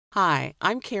Hi,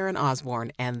 I'm Karen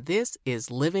Osborne, and this is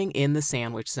Living in the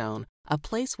Sandwich Zone, a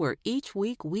place where each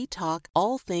week we talk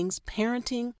all things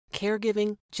parenting,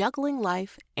 caregiving, juggling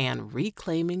life, and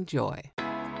reclaiming joy.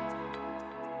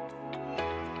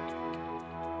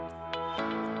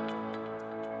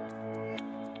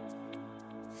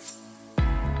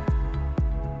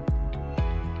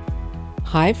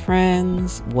 Hi,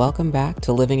 friends. Welcome back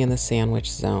to Living in the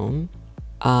Sandwich Zone.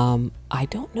 I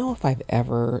don't know if I've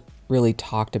ever really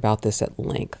talked about this at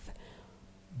length,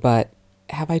 but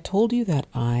have I told you that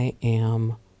I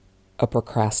am a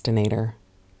procrastinator?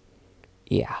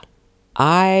 Yeah.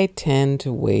 I tend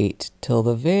to wait till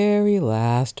the very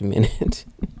last minute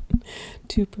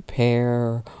to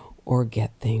prepare or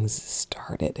get things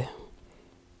started.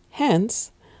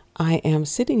 Hence, I am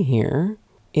sitting here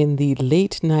in the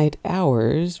late night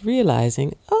hours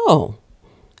realizing, I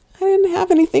didn't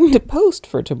have anything to post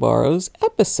for tomorrow's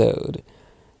episode.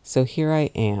 So here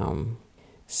I am,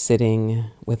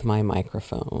 sitting with my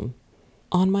microphone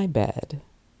on my bed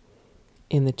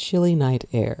in the chilly night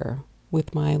air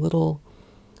with my little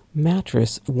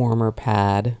mattress warmer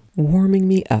pad warming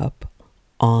me up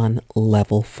on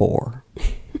level 4.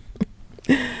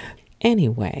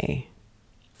 Anyway,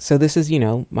 so this is,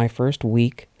 my first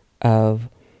week of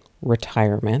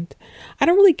retirement. I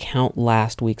don't really count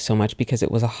last week so much because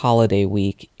it was a holiday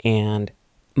week and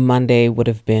Monday would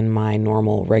have been my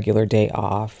normal regular day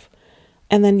off.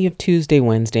 And then you have Tuesday,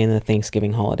 Wednesday, and the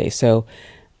Thanksgiving holiday. So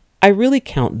I really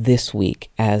count this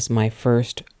week as my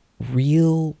first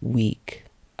real week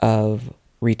of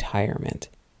retirement.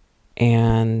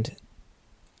 And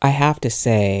I have to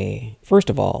say, first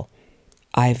of all,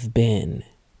 I've been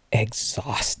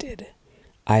exhausted.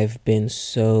 I've been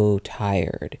so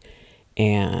tired,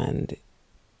 and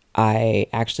I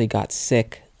actually got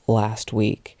sick last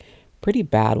week, pretty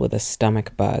bad, with a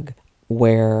stomach bug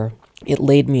where it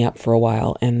laid me up for a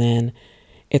while. And then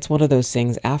it's one of those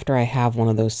things, after I have one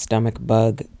of those stomach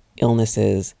bug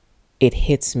illnesses, it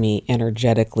hits me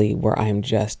energetically where I'm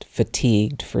just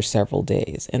fatigued for several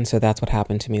days. And so that's what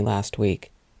happened to me last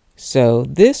week. So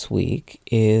this week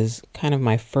is kind of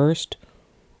my first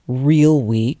real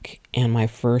week and my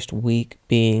first week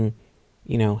being,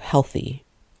 healthy.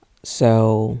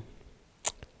 So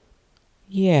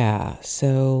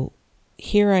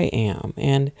here I am.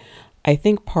 And I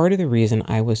think part of the reason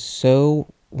I was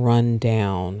so run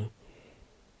down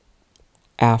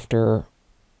after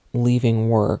leaving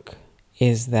work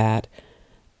is that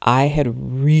I had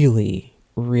really,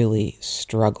 really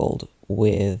struggled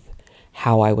with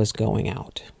how I was going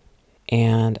out.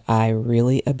 And I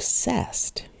really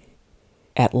obsessed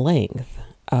at length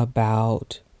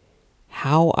about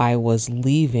how I was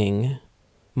leaving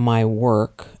my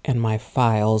work and my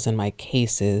files and my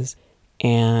cases,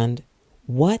 and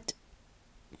what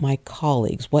my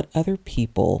colleagues, what other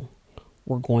people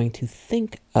were going to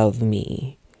think of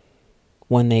me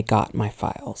when they got my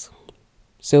files.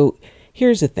 So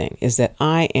here's the thing, is that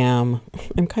I'm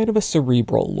kind of a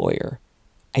cerebral lawyer.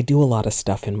 I do a lot of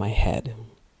stuff in my head.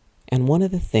 And one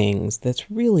of the things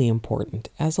that's really important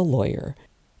as a lawyer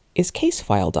is case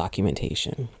file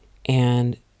documentation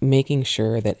and making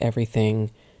sure that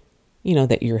everything,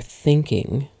 that you're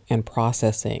thinking and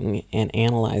processing and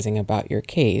analyzing about your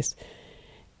case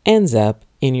ends up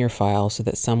in your file so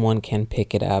that someone can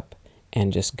pick it up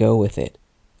and just go with it.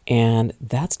 And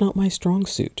that's not my strong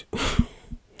suit.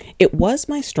 It was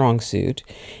my strong suit.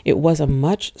 It was a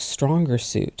much stronger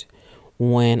suit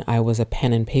when I was a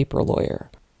pen and paper lawyer.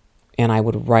 And I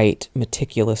would write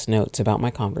meticulous notes about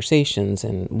my conversations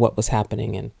and what was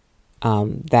happening. And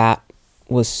that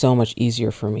was so much easier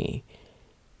for me.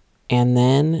 And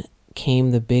then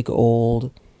came the big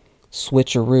old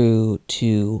switcheroo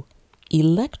to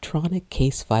electronic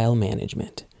case file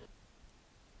management.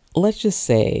 Let's just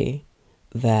say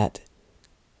that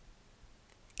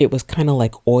it was kind of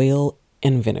like oil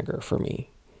and vinegar for me.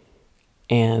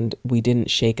 And we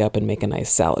didn't shake up and make a nice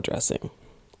salad dressing.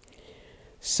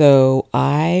 So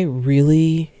I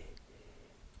really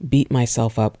beat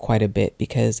myself up quite a bit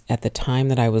because at the time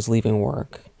that I was leaving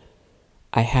work,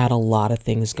 I had a lot of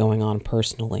things going on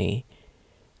personally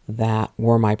that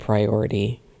were my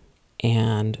priority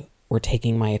and were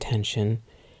taking my attention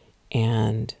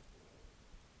and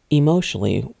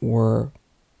emotionally were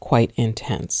quite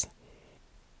intense.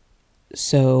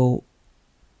 So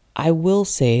I will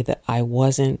say that I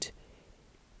wasn't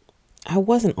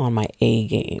on my A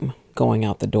game going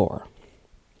out the door.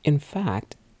 In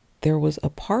fact, there was a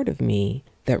part of me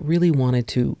that really wanted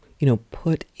to,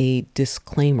 put a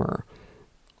disclaimer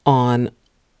on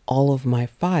all of my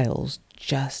files,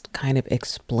 just kind of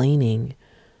explaining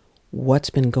what's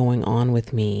been going on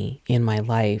with me in my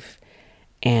life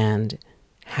and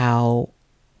how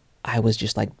I was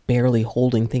just like barely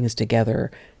holding things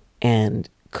together and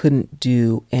couldn't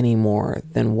do any more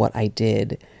than what I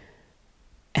did.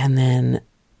 And then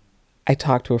I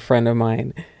talked to a friend of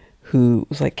mine who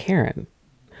was like, Karen,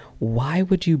 why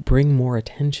would you bring more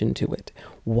attention to it?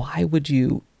 Why would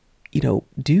you,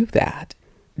 do that?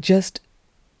 Just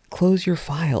close your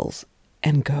files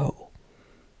and go.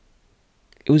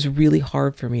 It was really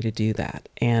hard for me to do that.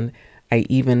 And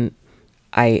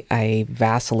I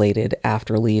vacillated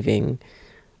after leaving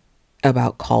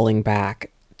about calling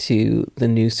back to the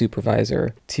new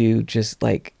supervisor to just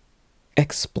like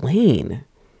explain.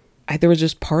 There was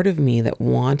just part of me that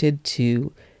wanted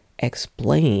to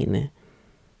explain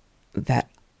that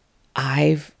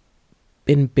I've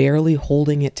been barely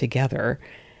holding it together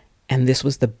and this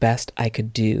was the best I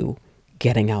could do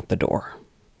getting out the door.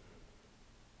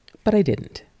 But I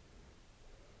didn't.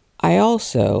 I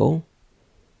also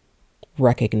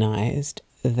recognized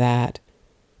that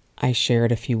I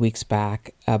shared a few weeks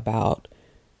back about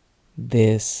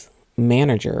this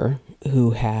manager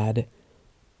who had,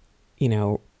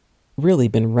 really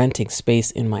been renting space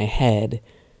in my head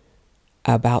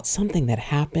about something that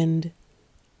happened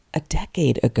a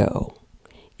decade ago.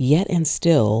 Yet and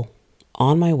still,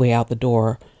 on my way out the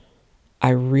door, I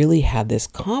really had this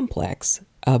complex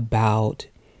about,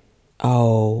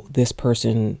 oh, this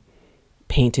person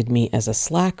painted me as a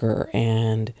slacker,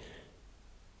 and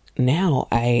now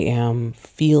I am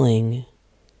feeling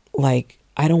like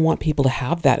I don't want people to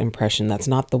have that impression. That's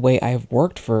not the way I've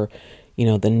worked for,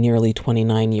 the nearly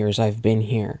 29 years I've been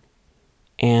here.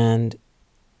 And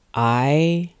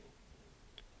I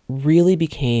really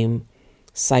became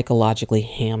psychologically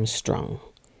hamstrung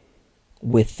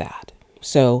with that.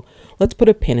 So let's put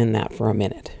a pin in that for a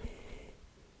minute.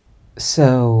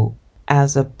 So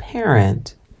as a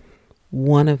parent,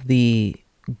 one of the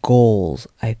goals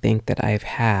I think that I've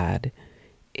had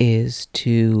is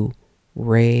to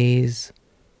raise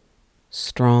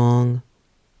strong,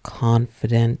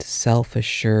 confident,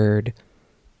 self-assured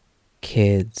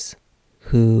kids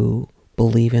who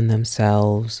believe in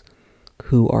themselves,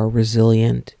 who are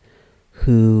resilient,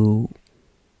 who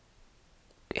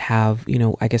have,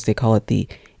 I guess they call it the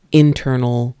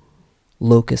internal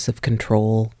locus of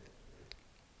control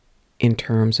in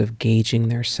terms of gauging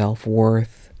their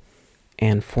self-worth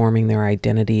and forming their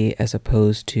identity, as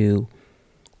opposed to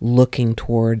looking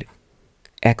toward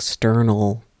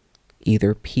external,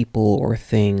 either people or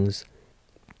things,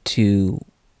 to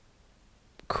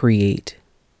create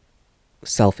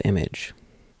self-image.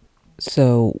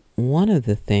 So one of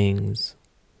the things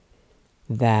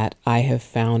that I have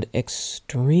found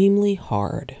extremely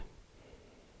hard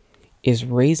is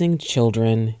raising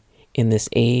children in this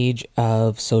age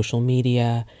of social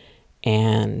media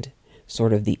and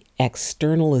sort of the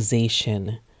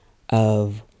externalization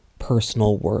of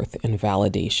personal worth and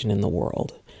validation in the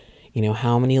world.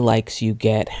 How many likes you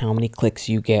get, how many clicks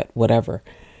you get, whatever.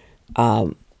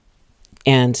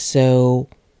 And so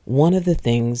one of the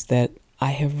things that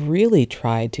I have really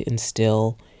tried to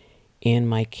instill in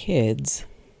my kids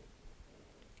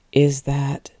is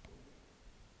that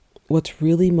what's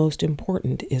really most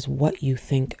important is what you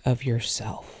think of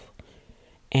yourself.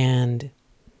 And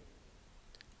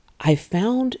I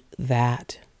found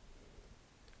that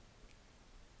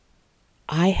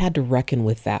I had to reckon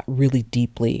with that really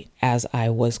deeply as I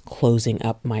was closing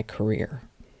up my career.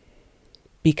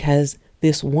 Because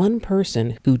this one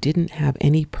person who didn't have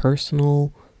any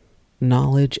personal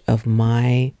knowledge of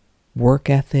my work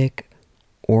ethic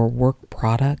or work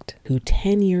product, who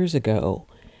 10 years ago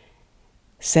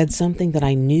said something that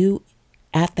I knew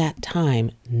at that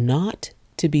time not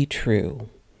to be true,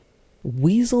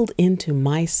 weaseled into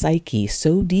my psyche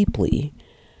so deeply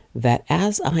that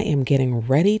as I am getting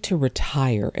ready to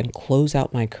retire and close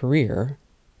out my career,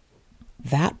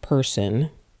 that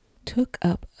person took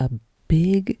up a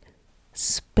big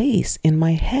space in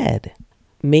my head,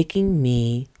 making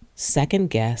me second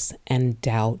guess and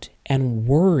doubt and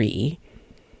worry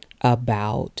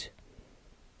about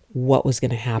what was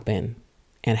going to happen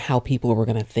and how people were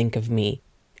going to think of me.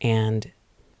 And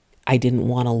I didn't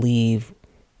want to leave,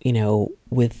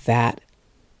 with that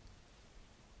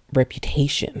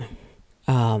reputation.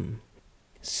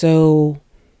 So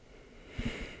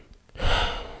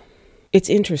it's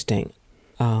interesting.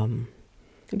 I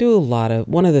do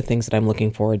one of the things that I'm looking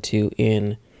forward to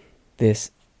in this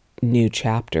new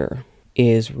chapter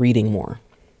is reading more.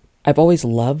 I've always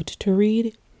loved to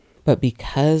read, but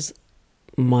because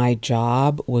my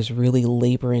job was really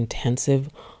labor intensive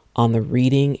on the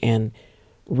reading, and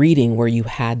reading where you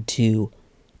had to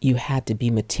you had to be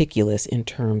meticulous in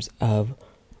terms of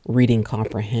reading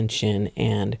comprehension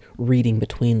and reading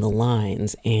between the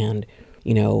lines and,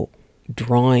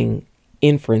 drawing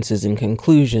inferences and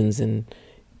conclusions and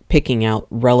picking out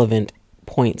relevant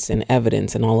points and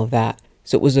evidence and all of that.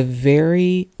 So it was a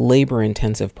very labor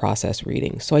intensive process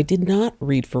reading. So I did not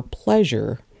read for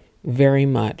pleasure very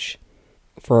much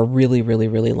for a really, really,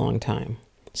 really long time.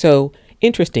 So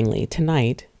interestingly,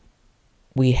 tonight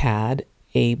we had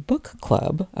a book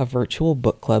club, a virtual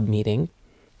book club meeting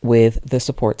with the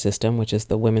support system, which is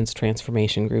the women's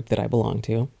transformation group that I belong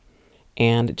to.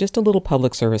 And just a little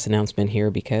public service announcement here,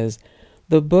 because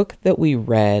the book that we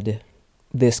read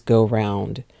this go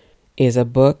round is a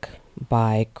book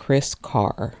by Chris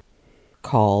Carr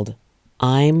called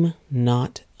I'm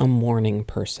Not a Morning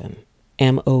Person,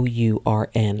 Mourning.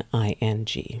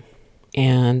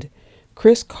 And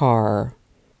Chris Carr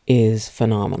is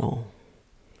phenomenal.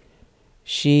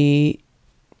 She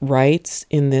writes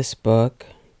in this book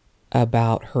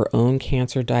about her own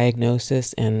cancer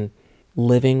diagnosis and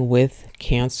living with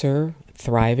cancer,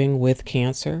 thriving with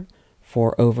cancer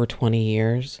for over 20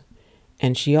 years.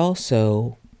 And she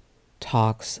also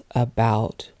talks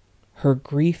about her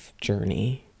grief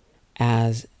journey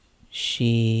as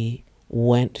she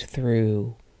went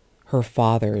through her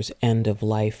father's end of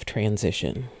life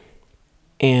transition.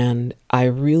 And I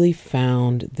really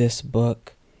found this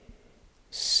book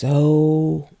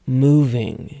so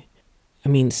moving. I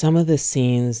mean, some of the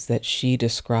scenes that she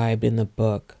described in the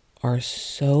book are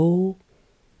so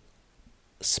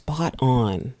spot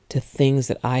on to things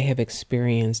that I have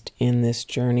experienced in this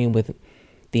journey with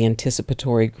the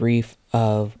anticipatory grief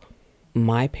of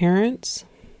my parents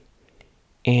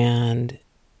and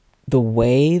the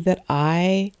way that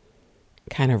I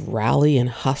kind of rally and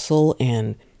hustle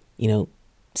and,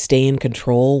 stay in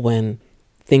control when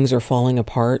things are falling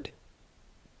apart,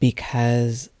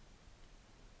 because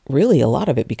really a lot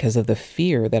of it because of the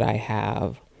fear that I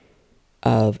have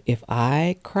of if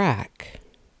I crack,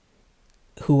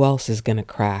 who else is going to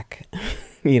crack?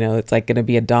 It's like going to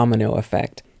be a domino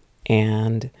effect.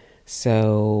 And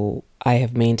so I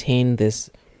have maintained this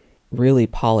really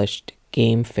polished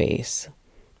game face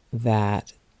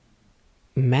that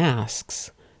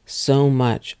masks so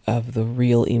much of the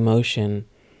real emotion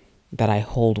that I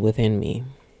hold within me.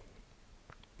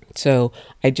 So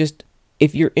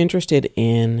if you're interested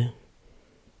in,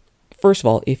 first of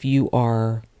all, if you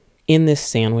are in this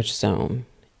sandwich zone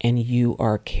and you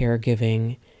are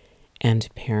caregiving and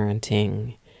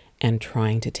parenting and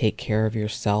trying to take care of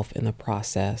yourself in the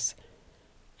process,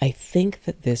 I think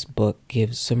that this book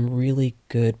gives some really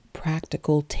good,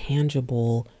 practical,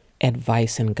 tangible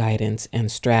advice and guidance and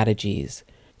strategies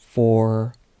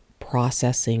for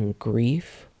processing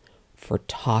grief, for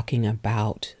talking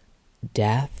about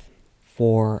death,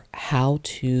 for how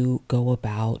to go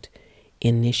about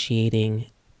initiating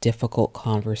difficult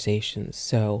conversations.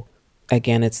 So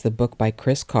again, it's the book by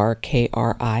Chris Carr,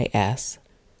 K-R-I-S,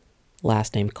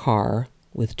 last name Carr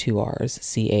with 2 R's,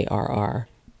 C-A-R-R.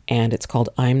 And it's called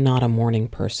I'm Not a Morning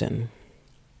Person.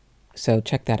 So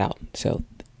check that out. So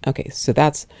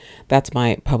that's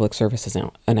my public service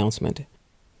announcement.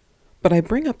 But I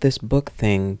bring up this book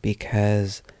thing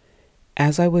because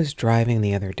as I was driving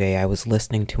the other day, I was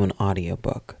listening to an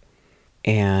audiobook,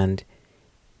 and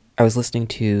I was listening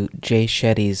to Jay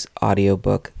Shetty's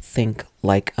audiobook, Think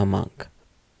Like a Monk.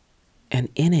 And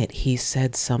in it, he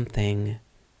said something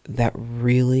that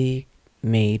really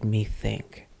made me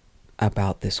think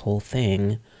about this whole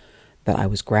thing that I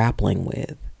was grappling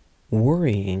with,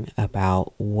 worrying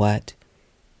about what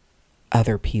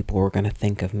other people were going to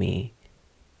think of me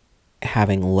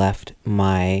having left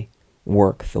my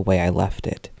work the way I left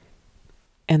it.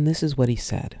 And this is what he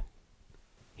said.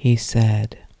 He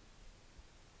said,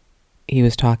 he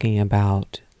was talking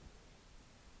about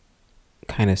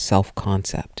kind of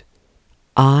self-concept.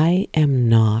 I am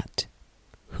not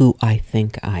who I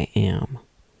think I am.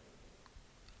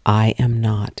 I am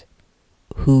not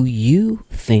who you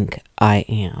think I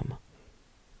am.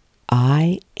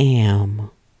 I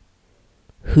am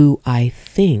who I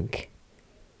think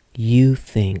you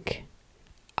think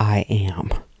I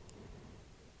am.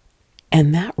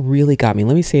 And that really got me.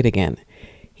 Let me say it again.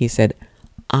 He said,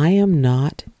 I am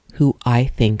not who I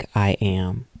think I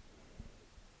am.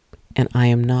 And I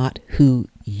am not who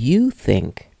you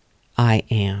think I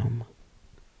am.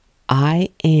 I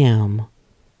am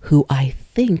who I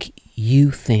think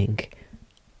you think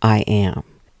I am.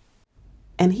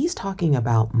 And he's talking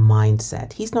about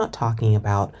mindset. He's not talking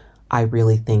about, I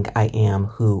really think I am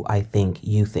who I think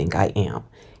you think I am.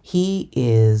 He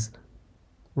is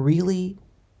really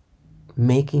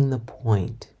making the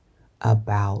point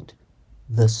about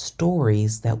the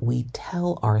stories that we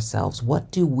tell ourselves.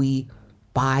 What do we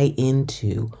buy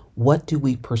into? What do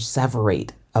we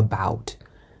perseverate about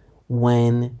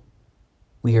when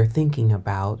we are thinking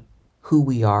about who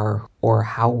we are or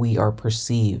how we are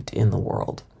perceived in the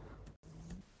world?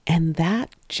 And that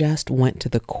just went to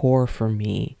the core for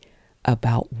me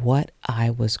about what I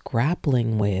was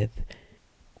grappling with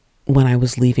when I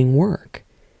was leaving work.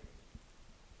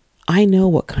 I know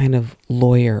what kind of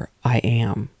lawyer I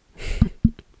am,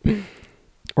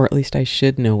 or at least I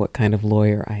should know what kind of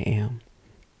lawyer I am.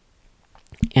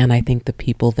 And I think the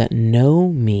people that know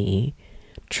me,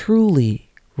 truly,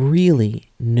 really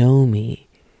know me,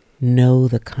 know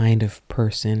the kind of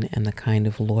person and the kind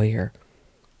of lawyer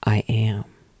I am.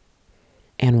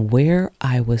 And where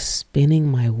I was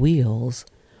spinning my wheels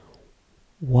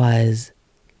was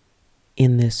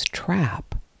in this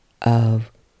trap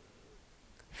of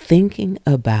thinking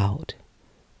about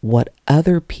what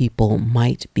other people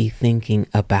might be thinking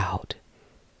about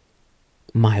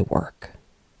my work.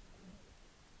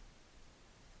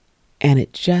 And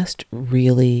it just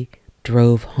really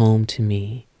drove home to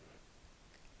me,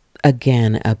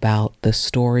 again, about the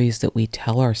stories that we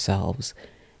tell ourselves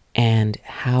and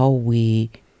how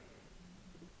we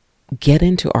get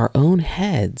into our own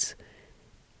heads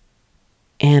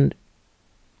and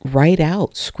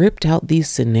script out these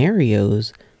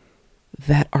scenarios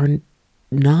that are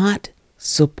not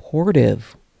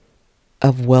supportive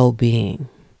of well-being.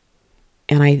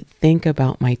 And I think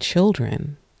about my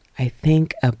children. I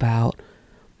think about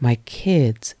my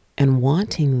kids and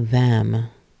wanting them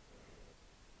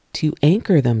to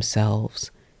anchor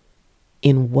themselves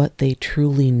in what they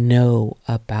truly know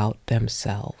about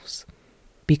themselves.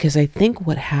 Because I think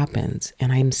what happens,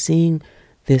 and I'm seeing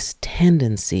this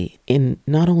tendency in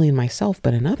not only in myself,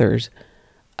 but in others,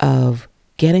 of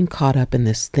getting caught up in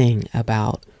this thing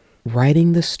about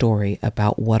writing the story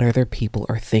about what other people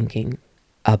are thinking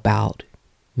about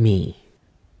me.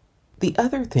 The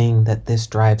other thing that this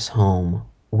drives home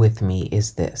with me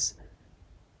is this.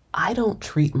 I don't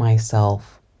treat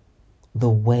myself the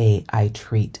way I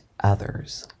treat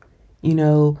others. You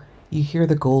know, you hear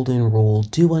the golden rule,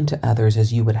 do unto others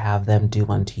as you would have them do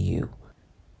unto you.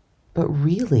 But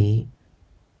really,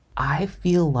 I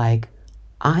feel like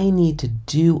I need to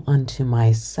do unto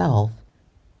myself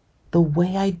the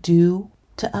way I do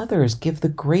to others, give the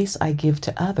grace I give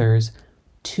to others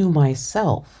to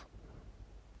myself.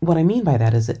 What I mean by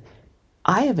that is that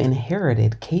I have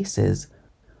inherited cases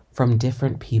from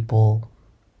different people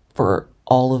for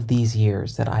all of these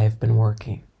years that I have been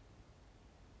working.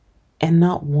 And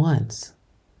not once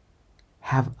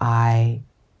have I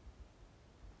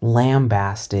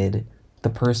lambasted the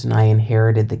person I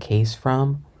inherited the case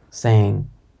from, saying,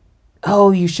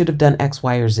 oh, you should have done X,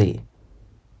 Y, or Z.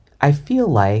 I feel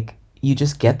like you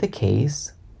just get the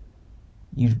case,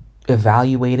 you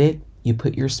evaluate it, you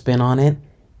put your spin on it,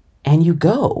 and you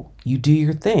go. You do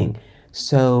your thing.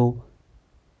 So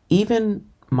even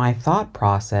my thought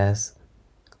process,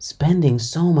 spending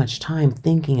so much time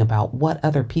thinking about what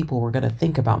other people were going to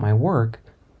think about my work,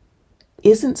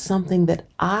 isn't something that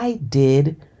I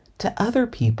did to other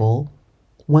people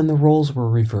when the roles were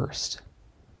reversed.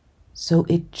 So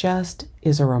it just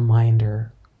is a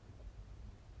reminder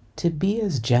to be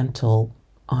as gentle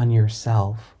on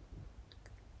yourself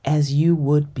as you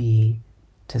would be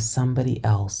to somebody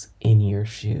else in your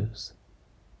shoes.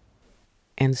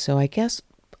 And so I guess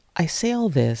I say all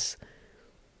this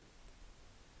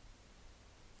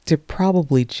to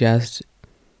probably just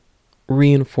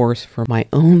reinforce for my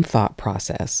own thought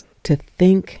process to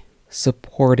think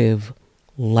supportive,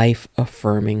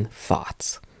 life-affirming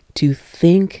thoughts, to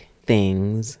think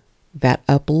things that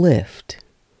uplift,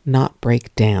 not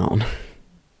break down.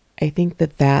 I think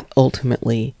that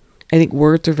ultimately, I think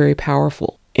words are very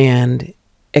powerful, and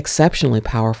exceptionally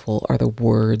powerful are the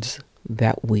words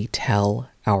that we tell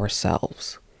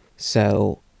ourselves.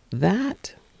 So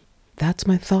that's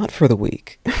my thought for the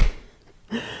week.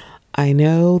 I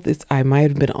know this, I might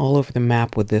have been all over the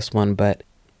map with this one, but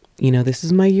this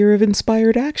is my year of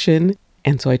inspired action.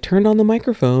 And so I turned on the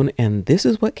microphone and this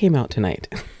is what came out tonight.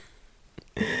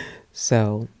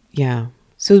 So, yeah.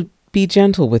 So be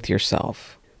gentle with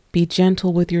yourself. Be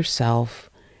gentle with yourself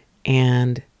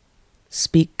and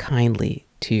speak kindly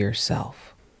to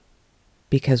yourself.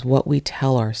 Because what we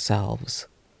tell ourselves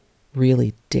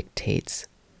really dictates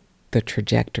the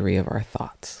trajectory of our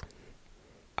thoughts.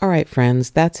 All right,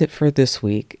 friends, that's it for this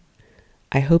week.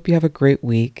 I hope you have a great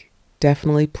week.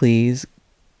 Definitely please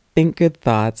think good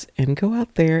thoughts and go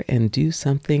out there and do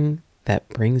something that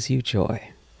brings you joy.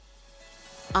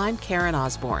 I'm Karen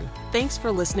Osborne. Thanks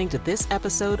for listening to this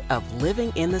episode of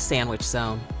Living in the Sandwich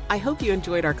Zone. I hope you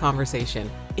enjoyed our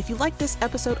conversation. If you like this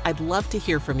episode, I'd love to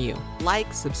hear from you.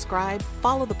 Like, subscribe,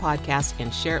 follow the podcast,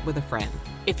 and share it with a friend.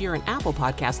 If you're an Apple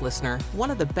Podcast listener,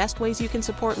 one of the best ways you can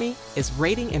support me is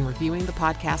rating and reviewing the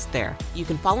podcast there. You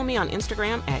can follow me on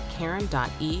Instagram at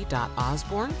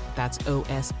karen.e.osborne. That's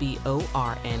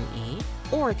OSBORNE.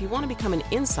 Or if you want to become an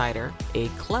insider, a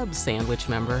Club Sandwich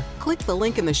member, click the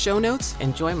link in the show notes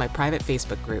and join my private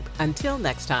Facebook group. Until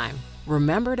next time,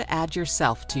 remember to add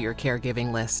yourself to your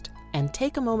caregiving list and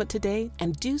take a moment today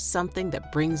and do something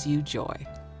that brings you joy.